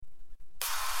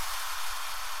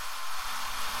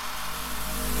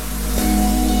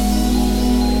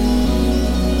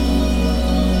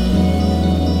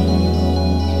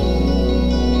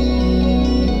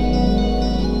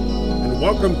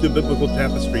to Biblical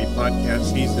Tapestry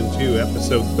Podcast Season 2,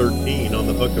 Episode 13 on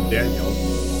the Book of Daniel,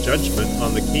 Judgment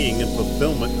on the King and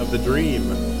Fulfillment of the Dream.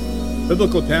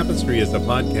 Biblical Tapestry is a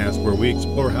podcast where we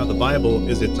explore how the Bible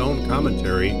is its own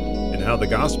commentary and how the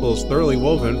Gospel is thoroughly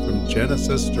woven from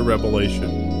Genesis to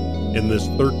Revelation. In this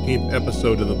 13th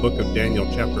episode of the Book of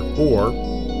Daniel, Chapter 4,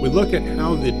 we look at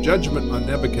how the judgment on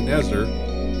Nebuchadnezzar,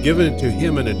 given to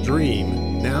him in a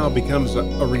dream, now becomes a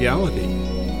reality.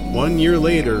 1 year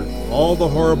later, all the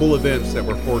horrible events that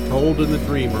were foretold in the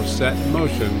dream are set in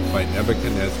motion by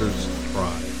Nebuchadnezzar's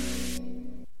pride.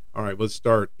 All right, let's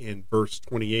start in verse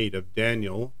 28 of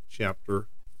Daniel chapter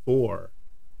 4.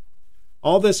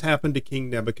 All this happened to King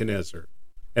Nebuchadnezzar.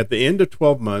 At the end of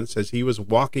 12 months, as he was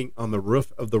walking on the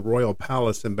roof of the royal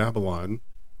palace in Babylon,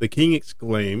 the king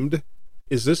exclaimed,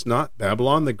 "Is this not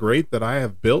Babylon the Great that I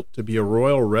have built to be a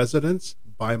royal residence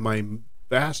by my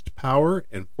vast power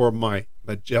and for my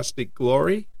majestic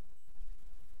glory?"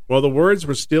 While the words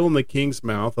were still in the king's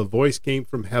mouth, a voice came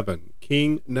from heaven.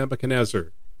 "King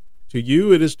Nebuchadnezzar, to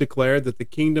you it is declared that the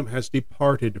kingdom has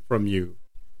departed from you.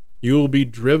 You will be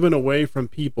driven away from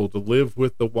people to live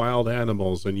with the wild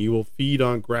animals, and you will feed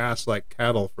on grass like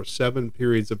cattle for 7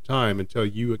 periods of time until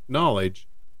you acknowledge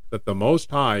that the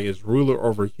Most High is ruler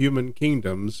over human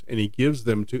kingdoms, and he gives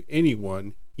them to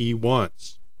anyone he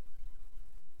wants."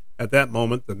 At that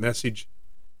moment, the message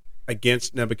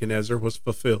against Nebuchadnezzar was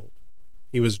fulfilled.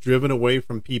 He was driven away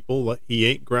from people, he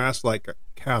ate grass like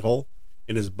cattle,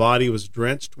 and his body was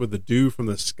drenched with the dew from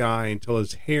the sky until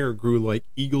his hair grew like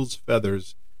eagle's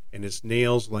feathers and his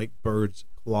nails like birds'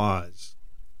 claws.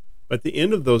 But at the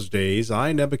end of those days,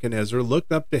 I, Nebuchadnezzar,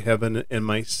 looked up to heaven, and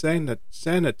my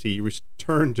sanity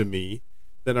returned to me.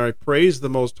 Then I praised the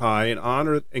Most High and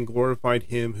honored and glorified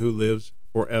him who lives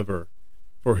forever.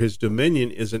 For his dominion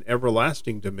is an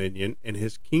everlasting dominion, and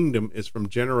his kingdom is from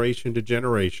generation to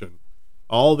generation.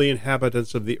 All the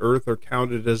inhabitants of the earth are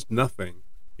counted as nothing,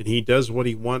 and he does what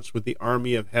he wants with the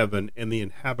army of heaven and the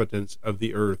inhabitants of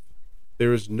the earth.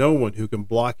 There is no one who can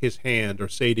block his hand or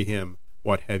say to him,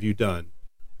 "What have you done?"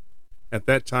 At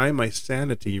that time my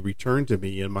sanity returned to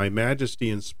me, and my majesty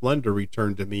and splendor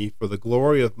returned to me for the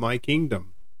glory of my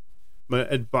kingdom. My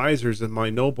advisers and my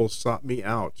nobles sought me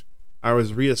out. I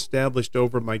was reestablished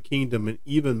over my kingdom, and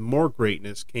even more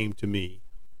greatness came to me.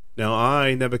 Now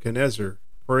I, Nebuchadnezzar,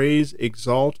 praise,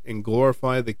 exalt, and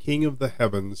glorify the King of the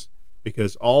heavens,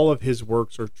 because all of his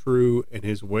works are true and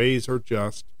his ways are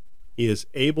just. He is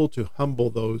able to humble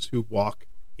those who walk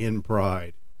in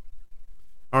pride.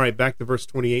 All right, back to verse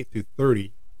 28 through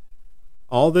 30.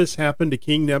 All this happened to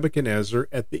King Nebuchadnezzar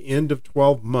at the end of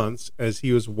 12 months as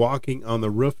he was walking on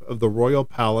the roof of the royal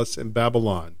palace in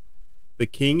Babylon. The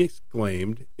king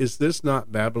exclaimed, "Is this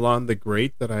not Babylon the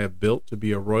Great that I have built to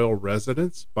be a royal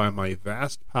residence by my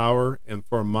vast power and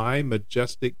for my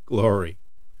majestic glory?"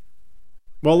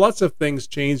 Well, lots of things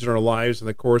changed in our lives in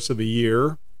the course of a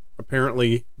year.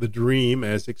 Apparently, the dream,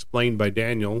 as explained by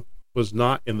Daniel, was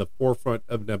not in the forefront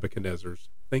of Nebuchadnezzar's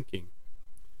thinking.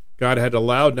 God had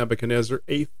allowed Nebuchadnezzar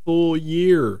a full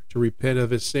year to repent of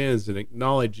his sins and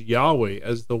acknowledge Yahweh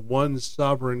as the one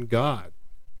sovereign God.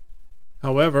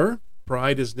 However,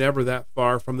 pride is never that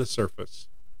far from the surface.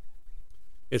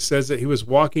 It says that he was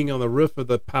walking on the roof of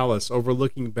the palace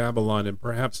overlooking Babylon and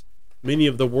perhaps many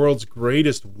of the world's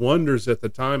greatest wonders at the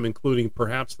time, including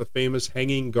perhaps the famous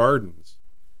Hanging Gardens.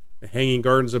 The Hanging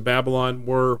Gardens of Babylon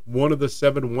were one of the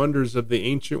 7 wonders of the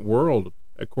ancient world,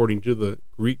 according to the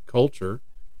Greek culture.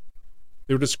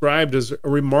 They were described as a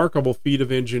remarkable feat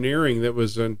of engineering that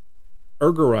was an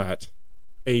ergorat,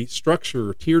 a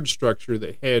tiered structure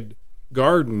that had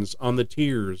gardens on the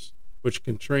tiers, which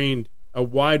contained a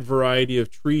wide variety of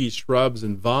trees, shrubs,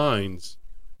 and vines.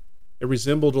 It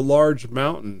resembled a large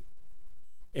mountain,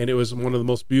 and it was one of the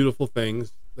most beautiful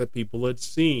things that people had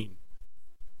seen.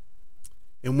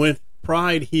 And with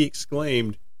pride he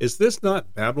exclaimed, "Is this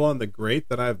not Babylon the Great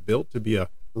that I have built to be a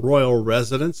royal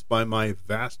residence by my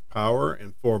vast power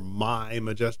and for my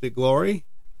majestic glory?"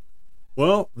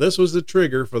 Well, this was the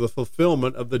trigger for the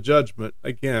fulfillment of the judgment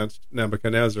against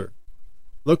Nebuchadnezzar.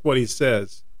 Look what he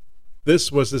says.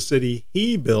 This was the city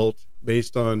he built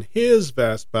based on his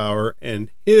vast power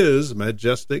and his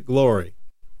majestic glory.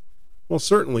 Well,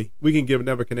 certainly we can give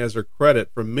Nebuchadnezzar credit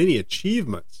for many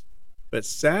achievements, but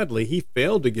sadly he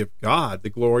failed to give God the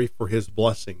glory for his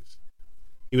blessings.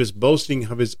 He was boasting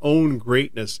of his own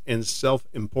greatness and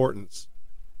self-importance.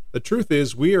 The truth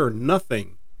is, we are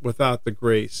nothing without the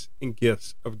grace and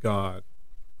gifts of God.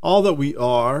 All that we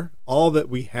are, all that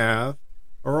we have,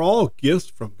 are all gifts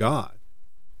from God,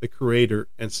 the Creator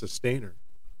and Sustainer.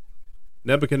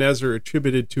 Nebuchadnezzar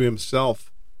attributed to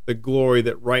himself the glory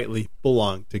that rightly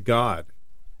belonged to God.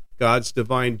 God's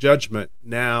divine judgment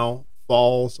now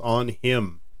falls on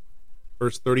him.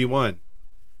 Verse 31.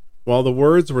 While the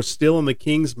words were still in the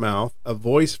king's mouth, a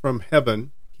voice from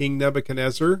heaven, King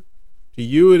Nebuchadnezzar, to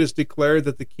you it is declared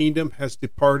that the kingdom has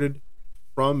departed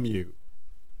from you.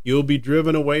 You will be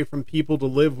driven away from people to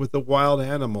live with the wild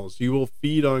animals. You will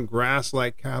feed on grass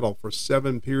like cattle for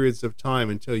 7 periods of time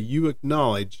until you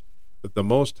acknowledge that the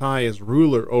Most High is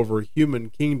ruler over human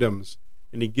kingdoms,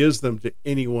 and he gives them to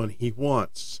anyone he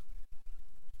wants.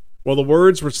 While the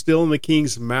words were still in the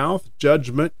king's mouth,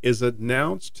 judgment is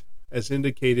announced as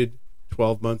indicated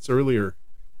 12 months earlier.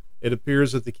 It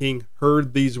appears that the king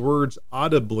heard these words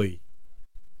audibly.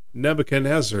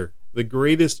 Nebuchadnezzar, the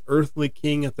greatest earthly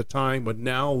king at the time, would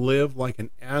now live like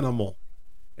an animal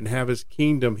and have his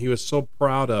kingdom he was so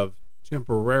proud of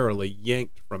temporarily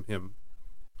yanked from him.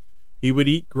 He would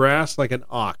eat grass like an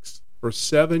ox for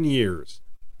 7 years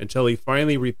until he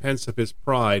finally repents of his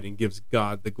pride and gives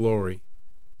God the glory.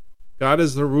 God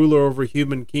is the ruler over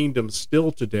human kingdoms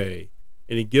still today,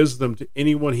 and he gives them to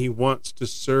anyone he wants to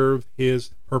serve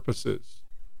his purposes.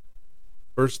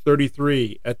 Verse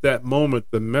 33, at that moment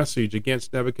the message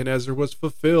against Nebuchadnezzar was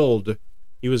fulfilled.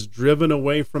 He was driven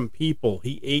away from people.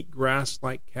 He ate grass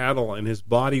like cattle, and his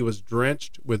body was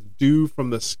drenched with dew from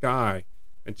the sky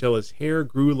until his hair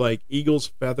grew like eagle's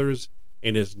feathers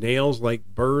and his nails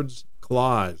like birds'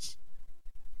 claws.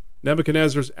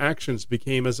 Nebuchadnezzar's actions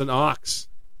became as an ox.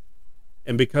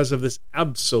 And because of this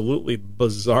absolutely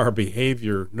bizarre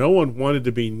behavior, no one wanted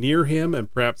to be near him,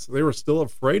 and perhaps they were still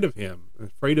afraid of him,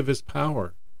 afraid of his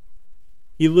power.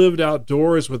 He lived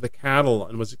outdoors with the cattle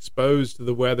and was exposed to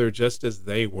the weather just as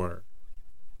they were.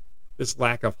 This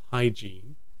lack of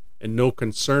hygiene and no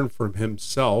concern for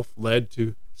himself led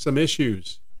to some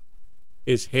issues.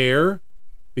 His hair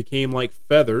became like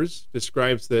feathers,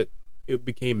 describes that it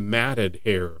became matted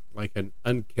hair, like an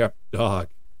unkept dog.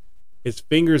 His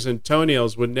fingers and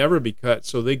toenails would never be cut,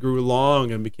 so they grew long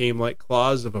and became like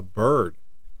claws of a bird.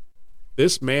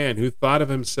 This man, who thought of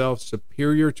himself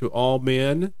superior to all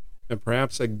men, and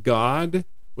perhaps a god,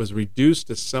 was reduced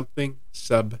to something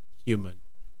subhuman.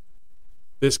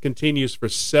 This continues for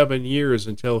 7 years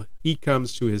until he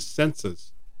comes to his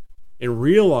senses and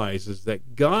realizes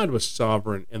that God was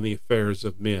sovereign in the affairs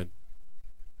of men.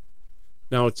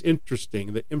 Now, it's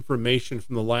interesting that information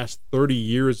from the last 30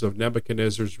 years of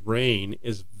Nebuchadnezzar's reign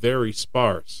is very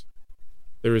sparse.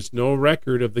 There is no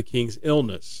record of the king's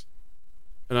illness,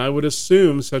 and I would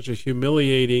assume such a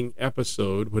humiliating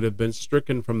episode would have been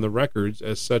stricken from the records,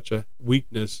 as such a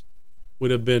weakness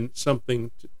would have been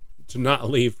something to not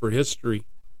leave for history.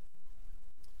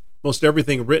 Most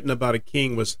everything written about a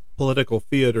king was political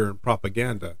theater and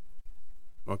propaganda.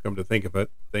 Well, come to think of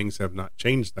it, things have not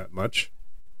changed that much.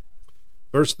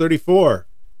 Verse 34,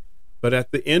 but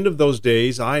at the end of those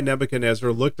days, I,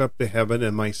 Nebuchadnezzar, looked up to heaven,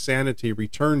 and my sanity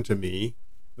returned to me.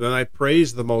 Then I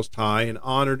praised the Most High, and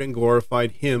honored and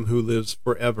glorified him who lives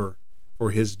forever.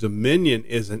 For his dominion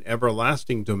is an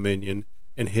everlasting dominion,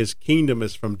 and his kingdom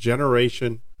is from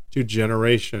generation to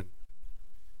generation.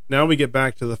 Now we get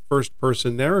back to the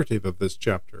first-person narrative of this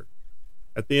chapter.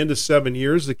 At the end of 7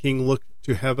 years, the king looked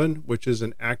to heaven, which is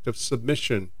an act of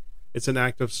submission. It's an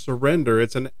act of surrender.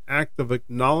 It's an act of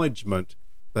acknowledgement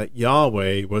that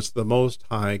Yahweh was the Most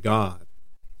High God.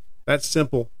 That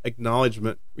simple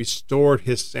acknowledgement restored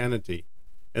his sanity,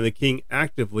 and the king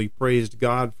actively praised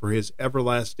God for his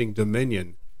everlasting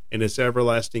dominion and his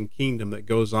everlasting kingdom that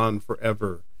goes on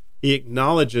forever. He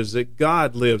acknowledges that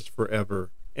God lives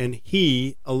forever, and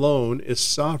he alone is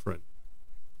sovereign.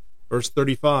 Verse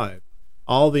 35,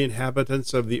 all the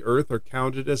inhabitants of the earth are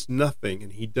counted as nothing,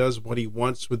 and he does what he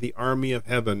wants with the army of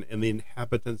heaven and the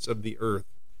inhabitants of the earth.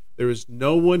 There is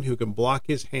no one who can block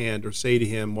his hand or say to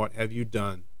him, what have you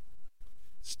done?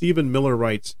 Stephen Miller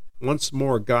writes, once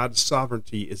more God's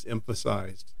sovereignty is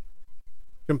emphasized.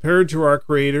 Compared to our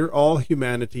Creator, all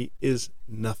humanity is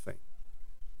nothing.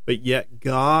 But yet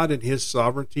God in his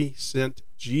sovereignty sent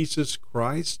Jesus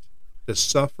Christ to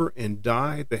suffer and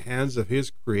die at the hands of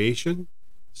his creation,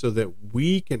 so that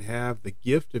we can have the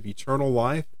gift of eternal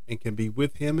life and can be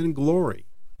with him in glory.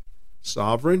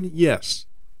 Sovereign, yes,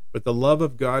 but the love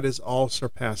of God is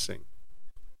all-surpassing.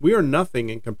 We are nothing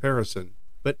in comparison,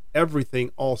 but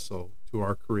everything also to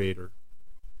our Creator.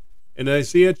 In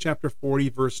Isaiah chapter 40,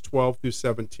 verse 12 through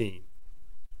 17,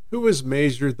 who has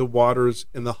measured the waters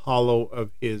in the hollow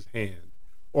of his hand,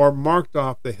 or marked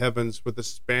off the heavens with the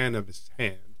span of his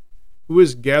hand? Who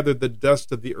has gathered the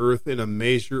dust of the earth in a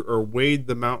measure, or weighed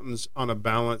the mountains on a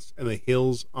balance and the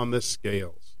hills on the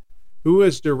scales? Who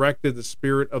has directed the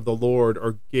Spirit of the Lord,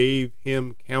 or gave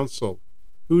him counsel?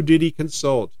 Who did he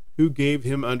consult? Who gave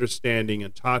him understanding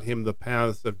and taught him the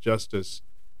paths of justice?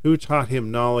 Who taught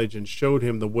him knowledge and showed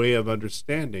him the way of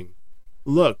understanding?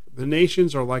 Look, the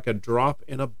nations are like a drop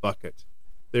in a bucket.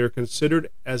 They are considered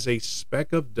as a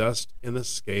speck of dust in the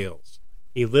scales.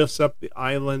 He lifts up the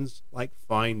islands like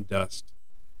fine dust.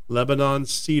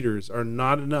 Lebanon's cedars are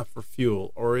not enough for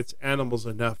fuel, or its animals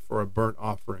enough for a burnt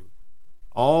offering.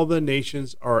 All the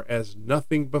nations are as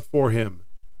nothing before him.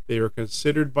 They are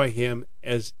considered by him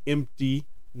as empty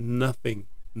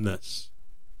nothingness.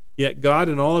 Yet God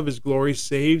in all of his glory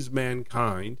saves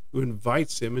mankind, who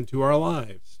invites him into our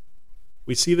lives.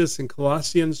 We see this in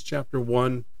Colossians chapter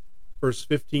 1, verse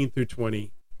 15 through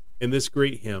 20, in this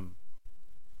great hymn.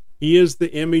 He is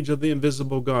the image of the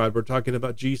invisible God. We're talking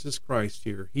about Jesus Christ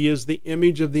here. He is the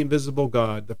image of the invisible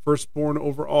God, the firstborn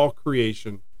over all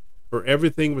creation. For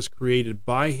everything was created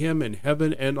by him in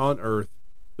heaven and on earth,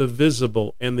 the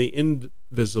visible and the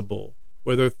invisible,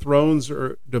 whether thrones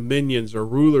or dominions or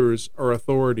rulers or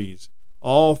authorities.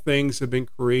 All things have been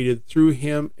created through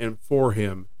him and for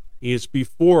him. He is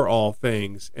before all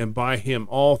things, and by him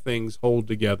all things hold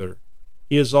together.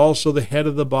 He is also the head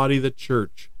of the body, the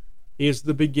church. He is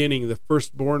the beginning, the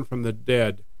firstborn from the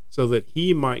dead, so that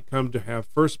he might come to have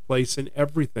first place in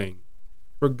everything.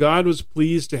 For God was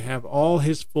pleased to have all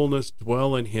his fullness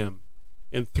dwell in him,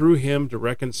 and through him to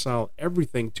reconcile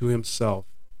everything to himself,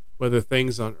 whether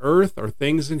things on earth or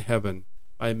things in heaven,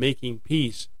 by making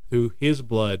peace through his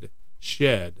blood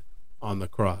shed on the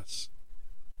cross.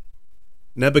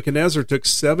 Nebuchadnezzar took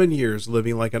 7 years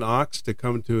living like an ox to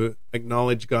come to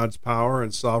acknowledge God's power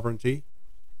and sovereignty.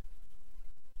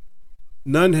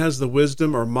 None has the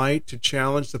wisdom or might to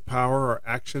challenge the power or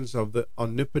actions of the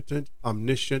omnipotent,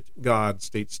 omniscient God,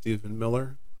 states Stephen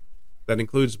Miller. That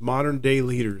includes modern-day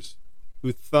leaders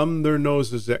who thumb their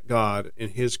noses at God and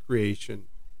his creation,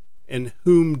 and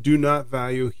whom do not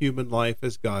value human life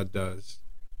as God does,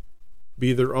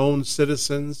 be their own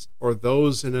citizens or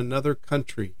those in another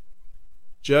country.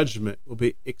 Judgment will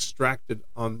be extracted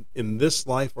in this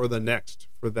life or the next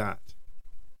for that.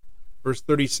 Verse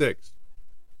 36.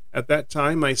 At that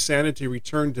time my sanity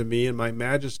returned to me, and my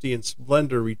majesty and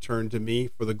splendor returned to me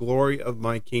for the glory of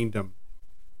my kingdom.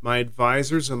 My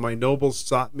advisers and my nobles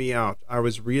sought me out. I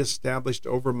was reestablished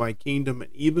over my kingdom,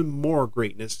 and even more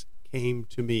greatness came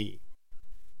to me.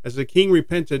 As the king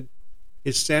repented,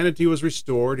 his sanity was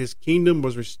restored, his kingdom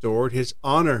was restored, his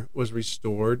honor was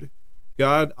restored.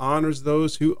 God honors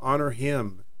those who honor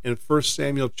him. In 1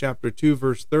 Samuel chapter 2,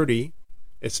 verse 30,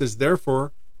 it says,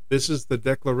 Therefore, this is the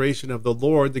declaration of the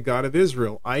Lord, the God of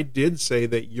Israel. I did say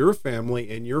that your family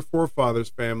and your forefathers'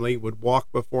 family would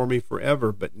walk before me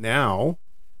forever, but now,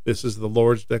 this is the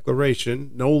Lord's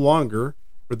declaration, no longer.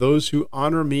 For those who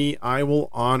honor me, I will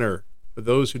honor. For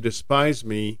those who despise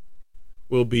me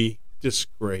will be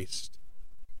disgraced.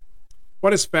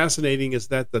 What is fascinating is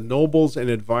that the nobles and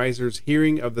advisors,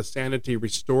 hearing of the sanity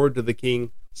restored to the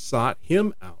king, sought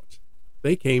him out.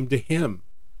 They came to him.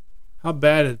 How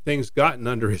bad had things gotten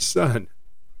under his son?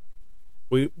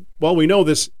 We know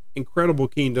this incredible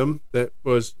kingdom that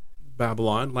was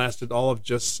Babylon lasted all of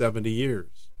just 70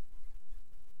 years.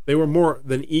 They were more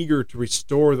than eager to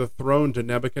restore the throne to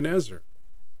Nebuchadnezzar.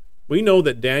 We know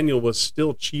that Daniel was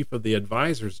still chief of the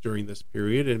advisors during this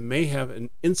period and may have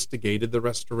instigated the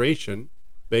restoration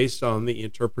based on the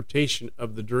interpretation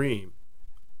of the dream.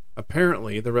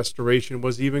 Apparently, the restoration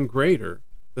was even greater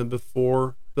than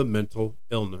before the mental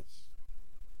illness.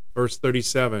 Verse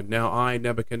 37, Now I,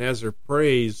 Nebuchadnezzar,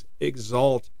 praise,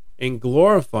 exalt, and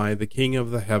glorify the King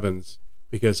of the heavens,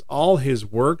 because all his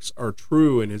works are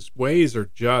true and his ways are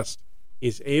just. He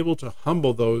is able to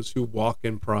humble those who walk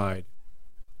in pride.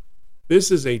 This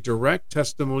is a direct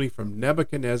testimony from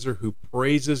Nebuchadnezzar, who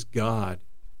praises God.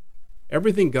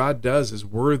 Everything God does is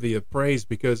worthy of praise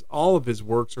because all of his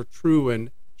works are true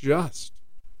and just.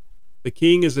 The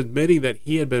king is admitting that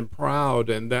he had been proud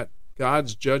and that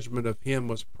God's judgment of him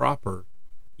was proper,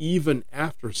 even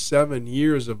after 7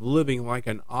 years of living like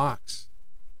an ox.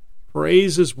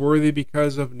 Praise is worthy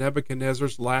because of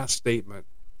Nebuchadnezzar's last statement.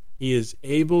 He is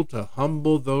able to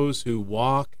humble those who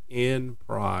walk in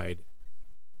pride.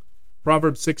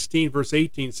 Proverbs 16, verse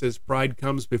 18 says, Pride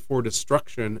comes before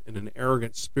destruction, and an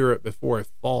arrogant spirit before a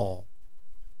fall.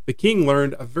 The king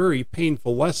learned a very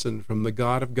painful lesson from the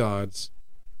God of gods.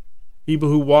 People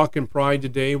who walk in pride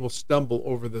today will stumble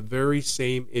over the very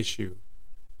same issue.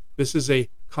 This is a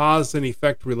cause and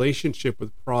effect relationship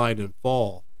with pride and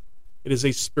fall. It is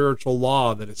a spiritual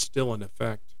law that is still in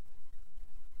effect.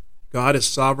 God is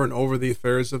sovereign over the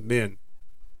affairs of men.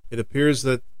 It appears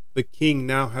that the king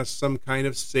now has some kind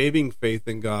of saving faith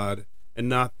in God and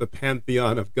not the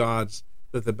pantheon of gods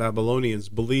that the Babylonians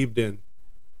believed in.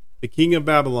 The king of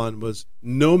Babylon was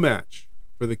no match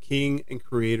for the king and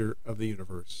creator of the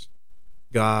universe.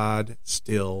 God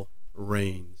still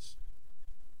reigns.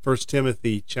 1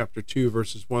 Timothy chapter 2,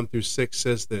 verses 1 through 6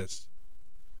 says this: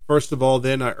 First of all,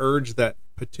 then, I urge that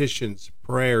petitions,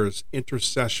 prayers,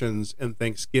 intercessions, and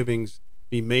thanksgivings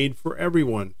be made for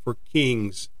everyone, for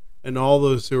kings, and all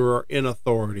those who are in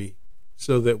authority,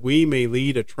 so that we may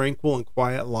lead a tranquil and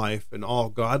quiet life in all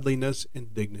godliness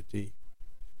and dignity.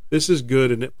 This is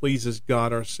good, and it pleases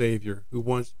God our Savior, who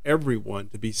wants everyone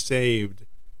to be saved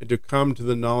and to come to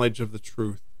the knowledge of the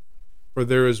truth. For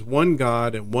there is one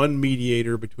God and one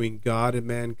mediator between God and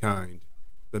mankind,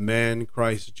 the man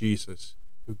Christ Jesus,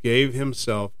 who gave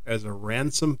himself as a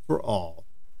ransom for all,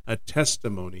 a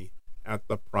testimony at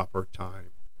the proper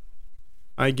time.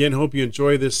 I again hope you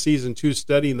enjoy this Season 2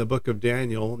 study in the book of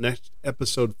Daniel. Next,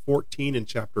 episode 14 in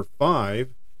chapter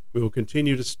 5, we will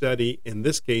continue to study, in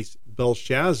this case,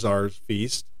 Belshazzar's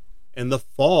feast and the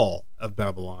fall of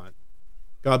Babylon.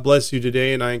 God bless you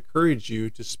today, and I encourage you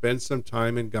to spend some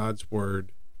time in God's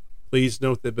Word. Please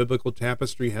note that Biblical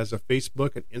Tapestry has a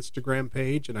Facebook and Instagram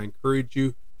page, and I encourage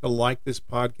you to like this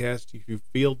podcast. If you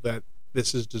feel that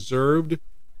this is deserved,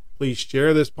 please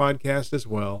share this podcast as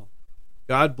well.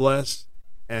 God bless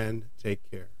and take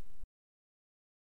care.